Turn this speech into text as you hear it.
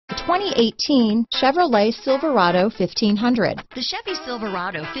2018 Chevrolet Silverado 1500. The Chevy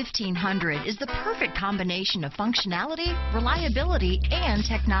Silverado 1500 is the perfect combination of functionality, reliability, and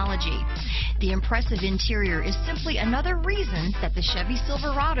technology. The impressive interior is simply another reason that the Chevy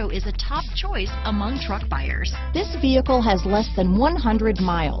Silverado is a top choice among truck buyers. This vehicle has less than 100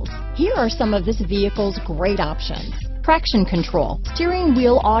 miles. Here are some of this vehicle's great options: traction control, steering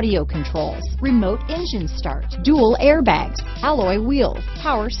wheel audio controls, remote engine start, dual airbags, alloy wheels,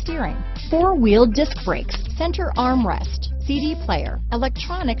 power steering, four-wheel disc brakes, center armrest, CD player,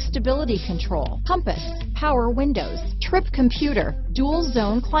 electronic stability control, compass, power windows, trip computer, dual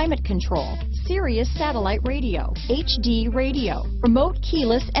zone climate control, Sirius satellite radio, HD radio, remote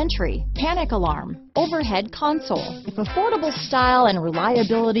keyless entry, panic alarm, overhead console. If affordable style and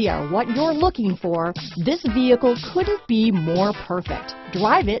reliability are what you're looking for, this vehicle couldn't be more perfect.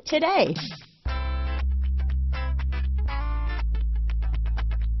 Drive it today.